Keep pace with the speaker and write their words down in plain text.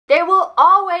they will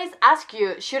always ask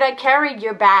you, should I carry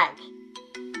your bag?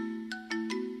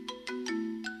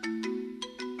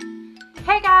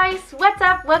 Hey guys, what's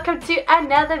up? Welcome to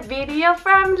another video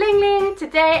from Lingling.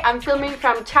 Today I'm filming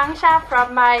from Changsha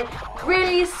from my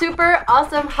really super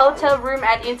awesome hotel room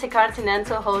at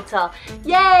Intercontinental Hotel.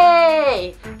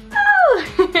 Yay!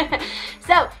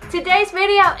 So today's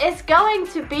video is going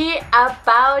to be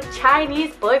about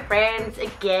Chinese boyfriends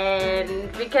again,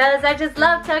 because I just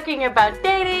love talking about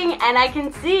dating, and I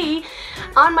can see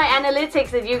on my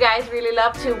analytics that you guys really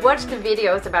love to watch the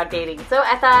videos about dating. So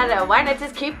I thought, why not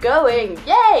just keep going?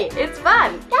 Yay! It's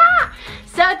fun! Yeah!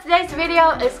 So today's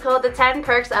video is called the 10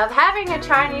 perks of having a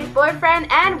Chinese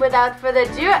boyfriend, and without further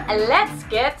ado, let's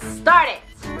get started.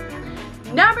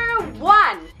 Number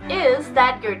 1 is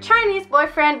that your Chinese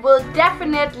boyfriend will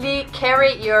definitely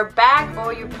carry your bag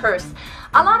or your purse.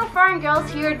 A lot of foreign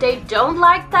girls here, they don't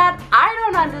like that. I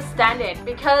don't understand it,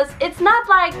 because it's not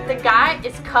like the guy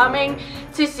is coming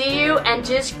to see you and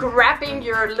just grabbing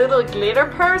your little glitter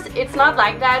purse. It's not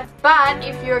like that. But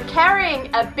if you're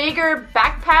carrying a bigger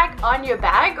backpack on your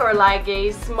bag, or like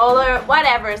a smaller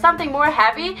whatever, something more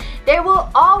heavy, they will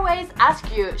always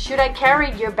ask you, should I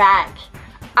carry your bag?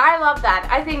 I love that.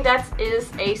 I think that is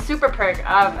a super perk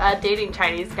of dating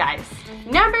Chinese guys.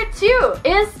 Number 2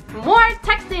 is more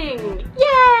texting.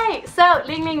 Yay! So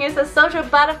Lingling is a social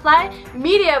butterfly,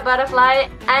 media butterfly,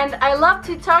 and I love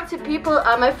to talk to people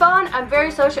on my phone. I'm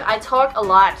very social. I talk a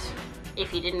lot.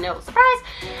 If you didn't know, surprise!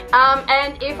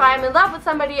 And if I'm in love with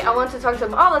somebody, I want to talk to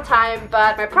them all the time.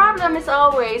 But my problem is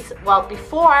always, well,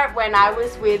 before, when I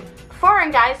was with foreign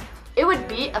guys, it would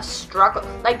be a struggle.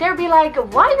 Like, they'd be like,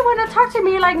 why do you want to talk to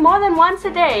me like more than once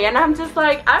a day? And I'm just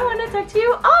like, I want to talk to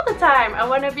you all the time. I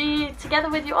want to be together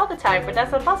with you all the time, but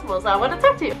that's not possible, so I want to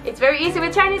talk to you. It's very easy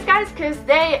with Chinese guys because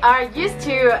they are used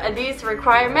to these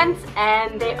requirements,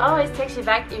 and they always text you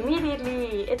back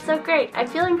immediately. It's so great. I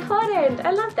feel important.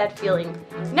 I love that feeling.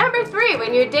 Number 3,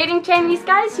 when you're dating Chinese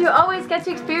guys, you always get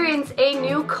to experience a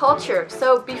new culture.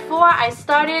 So before I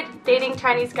started dating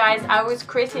Chinese guys, I was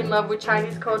crazy in love with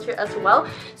Chinese culture as well.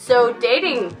 So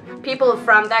dating people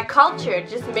from that culture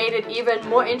just made it even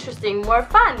more interesting, more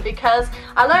fun, because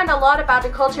I learned a lot about the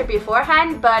culture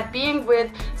beforehand, but being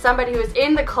with somebody who's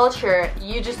in the culture,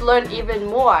 you just learn even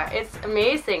more. It's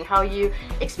amazing how you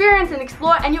experience and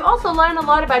explore, and you also learn a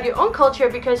lot about your own culture,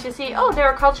 because you see, oh, there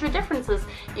are cultural differences.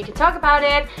 You can talk about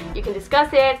it, you can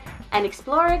discuss it, and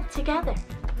explore it together.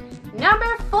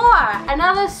 Number 4,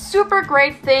 another super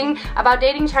great thing about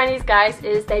dating Chinese guys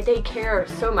is that they care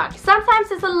so much.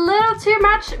 Sometimes it's a little too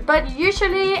much, but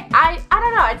usually I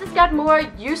don't know, I just got more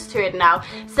used to it now.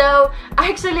 So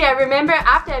actually I remember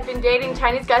after I'd been dating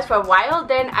Chinese guys for a while,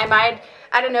 then I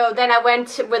don't know, then I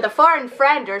went with a foreign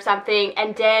friend or something,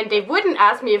 and then they wouldn't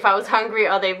ask me if I was hungry,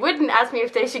 or they wouldn't ask me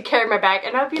if they should carry my bag,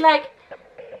 and I'd be like,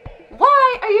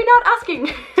 why are you not asking?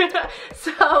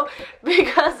 So,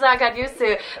 because I got used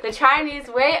to the Chinese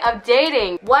way of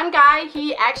dating. One guy,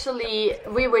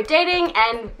 we were dating,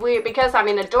 and because I'm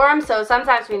in a dorm, so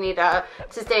sometimes we need to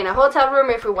stay in a hotel room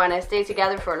if we want to stay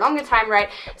together for a longer time, right?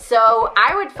 So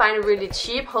I would find a really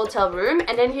cheap hotel room,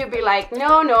 and then he'd be like,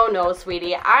 no,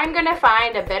 sweetie, I'm gonna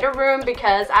find a better room,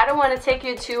 because I don't want to take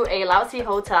you to a lousy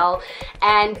hotel.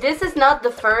 And this is not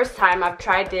the first time I've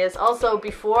tried this. Also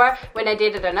before, when I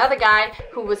dated another guy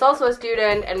who was also a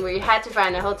student, and we had to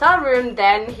find a hotel room,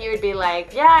 then he would be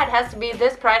like, yeah, it has to be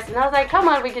this price, and I was like, come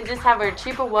on, we can just have a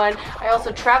cheaper one. I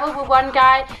also traveled with one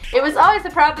guy. It was always a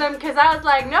problem, because I was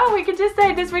like, no, we could just stay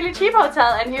at this really cheap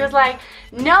hotel, and he was like,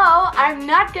 no, I'm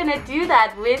not gonna do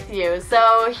that with you.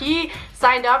 So he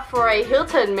signed up for a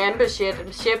Hilton membership,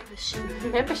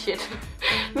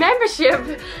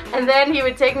 and then he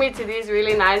would take me to these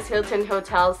really nice Hilton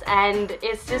hotels, and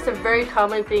it's just a very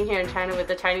common thing here in China with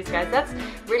the Chinese guys. That's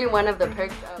really one of the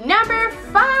perks. Number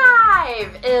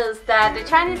 5 is that the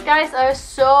Chinese guys are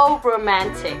so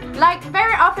romantic. Like,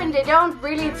 very often they don't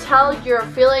really tell your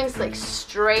feelings like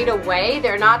straight away.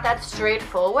 They're not that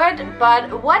straightforward,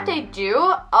 but what they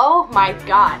do, oh my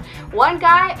god. One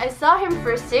guy, I saw him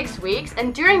for 6 weeks,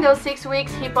 and during those 6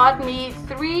 weeks he bought me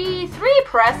three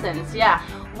presents. Yeah.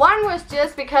 One was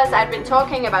just because I'd been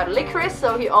talking about licorice,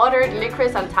 so he ordered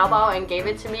licorice on Taobao and gave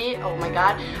it to me. Oh my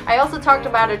god. I also talked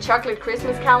about a chocolate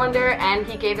Christmas calendar, and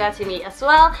he gave that to me as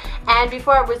well. And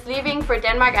before I was leaving for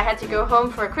Denmark, I had to go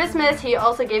home for Christmas. He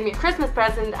also gave me a Christmas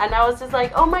present, and I was just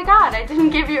like, oh my god, I didn't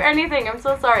give you anything. I'm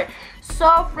so sorry.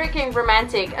 So freaking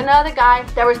romantic. Another guy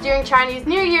that was during Chinese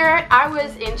New Year, I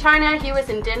was in China, he was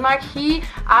in Denmark. He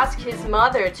asked his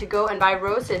mother to go and buy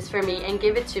roses for me and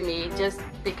give it to me just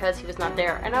because he was not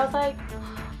there. And I was like,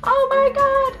 oh my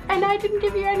god, and I didn't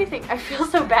give you anything. I feel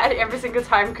so bad every single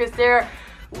time because they're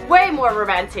way more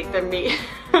romantic than me.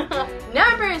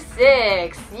 Number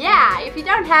 6. Yeah, if you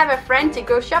don't have a friend to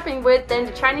go shopping with, then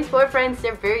the Chinese boyfriends,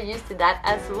 they're very used to that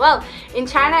as well. In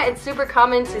China, it's super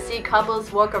common to see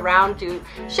couples walk around do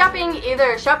shopping,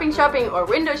 either shopping or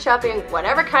window shopping,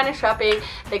 whatever kind of shopping.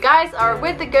 The guys are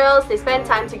with the girls, they spend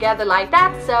time together like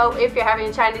that. So if you're having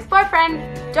a Chinese boyfriend,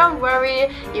 don't worry,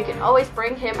 you can always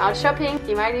bring him out shopping.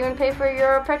 He might even pay for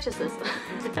your purchases.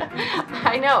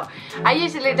 I know, I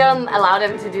usually don't allow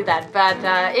them to do that, but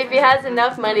if he has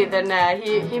enough money, then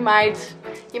he might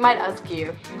ask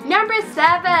you. Number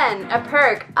 7, a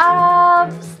perk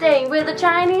of staying with a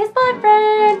Chinese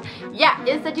boyfriend, yeah,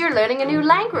 is that you're learning a new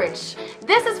language.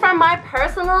 This is from my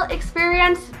personal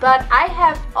experience, but I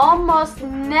have almost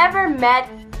never met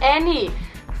any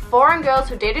foreign girls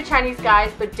who dated Chinese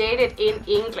guys but dated in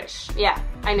English. Yeah,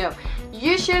 I know.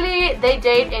 Usually they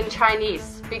date in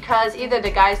Chinese because either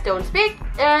the guys don't speak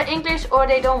English or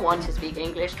they don't want to speak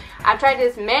English. I've tried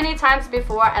this many times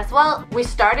before as well. We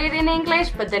started in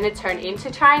English, but then it turned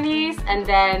into Chinese, and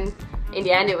then in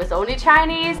the end it was only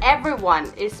Chinese.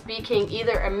 Everyone is speaking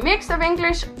either a mix of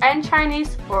English and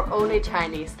Chinese or only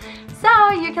Chinese.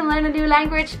 So you can learn a new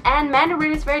language, and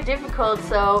Mandarin is very difficult,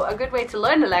 so a good way to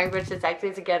learn the language is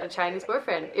actually to get a Chinese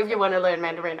boyfriend, if you want to learn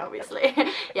Mandarin, obviously.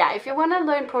 Yeah, if you want to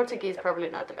learn Portuguese, probably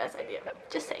not the best idea,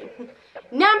 just saying.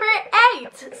 Number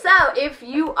 8. So if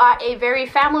you are a very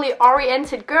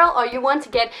family-oriented girl, or you want to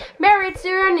get married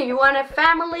soon, you want a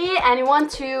family and you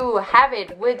want to have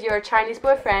it with your Chinese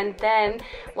boyfriend, then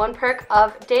one perk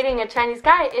of dating a Chinese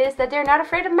guy is that they're not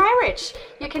afraid of marriage.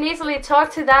 You can easily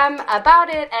talk to them about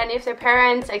it, and if their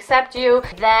parents accept you,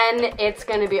 then it's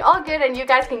gonna be all good and you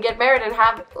guys can get married and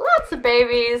have lots of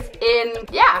babies in,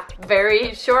 yeah,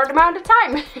 very short amount of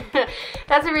time.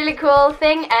 That's a really cool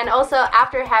thing. And also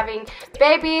after having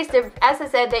babies, as I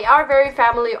said, they are very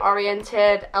family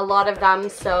oriented, a lot of them.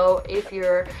 So if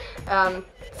you're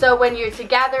so when you're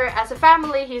together as a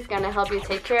family, he's gonna help you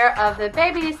take care of the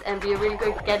babies and be a really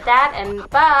good dad. And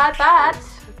but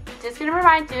just gonna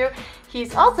remind you,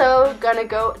 he's also gonna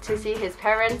go to see his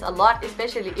parents a lot,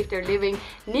 especially if they're living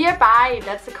nearby.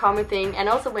 That's a common thing. And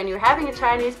also when you're having a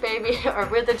Chinese baby or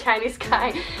with a Chinese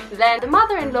guy, then the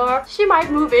mother-in-law, she might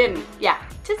move in. Yeah,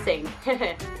 just saying.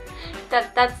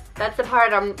 That's the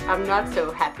part I'm not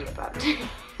so happy about.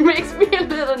 Makes me a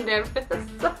little nervous.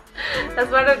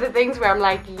 That's one of the things where I'm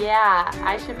like, yeah,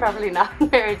 I should probably not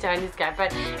marry a Chinese guy.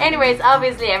 But anyways,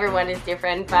 obviously everyone is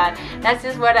different, but that's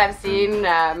just what I've seen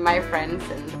my friends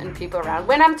and people around.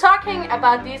 When I'm talking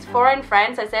about these foreign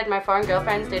friends, I said my foreign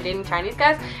girlfriends, they're dating Chinese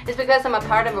guys, is because I'm a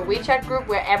part of a WeChat group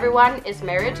where everyone is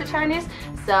married to Chinese.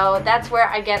 So that's where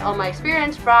I get all my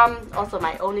experience from, also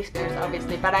my own experience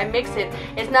obviously, but I mix it.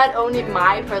 It's not only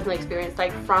my personal experience,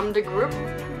 like from the group.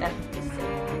 That's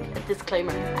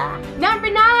disclaimer. Number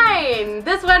 9.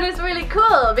 This one is really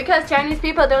cool because Chinese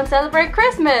people don't celebrate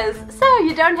Christmas, so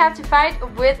you don't have to fight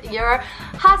with your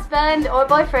husband or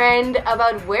boyfriend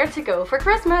about where to go for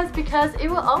Christmas because it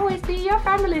will always be your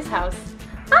family's house.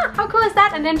 How cool is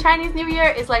that? And then Chinese New Year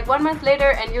is like 1 month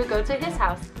later and you'll go to his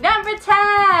house. Number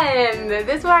 10.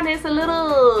 This one is a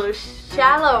little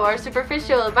shallow or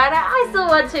superficial, but I still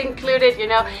want to include it, you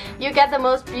know. You get the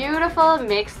most beautiful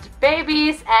mixed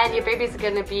babies, and your babies are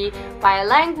gonna be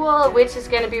bilingual, which is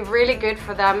gonna be really good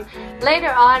for them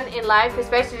later on in life,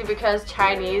 especially because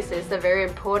Chinese is a very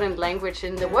important language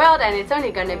in the world and it's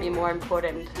only gonna be more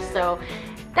important. So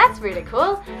that's really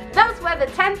cool. Those were the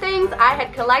 10 things I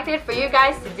had collected for you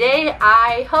guys today.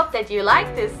 I hope that you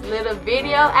liked this little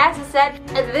video. As I said,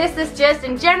 this is just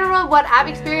in general what I've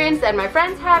experienced and my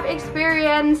friends have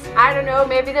experienced. I don't know,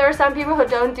 maybe there are some people who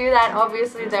don't do that.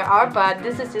 Obviously there are, but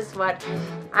this is just what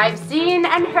I've seen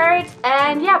and heard.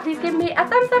 And yeah, please give me a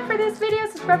thumbs up for this video.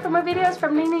 Subscribe for more videos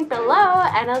from Lingling below.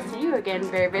 And I'll see you again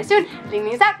very, very soon.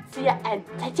 Lingling is out. See ya and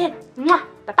再见.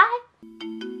 Bye bye.